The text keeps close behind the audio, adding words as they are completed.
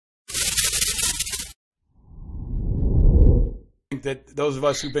think that those of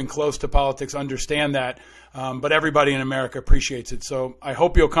us who've been close to politics understand that. But everybody in America appreciates it. So I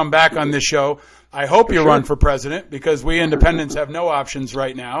hope you'll come back on this show. I hope you run for president, because we independents have no options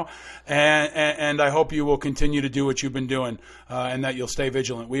right now. And I hope you will continue to do what you've been doing, and that you'll stay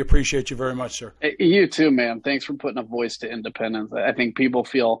vigilant. We appreciate you very much, sir. You too, man. Thanks for putting a voice to independence. I think people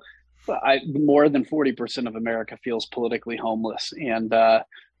feel more than 40% of America feels politically homeless, and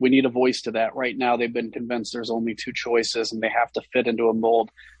we need a voice to that. Right now, they've been convinced there's only two choices, and they have to fit into a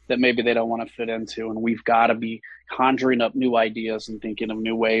mold that maybe they don't want to fit into. And we've got to be conjuring up new ideas and thinking of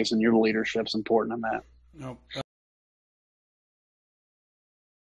new ways, and your leadership's important in that. No.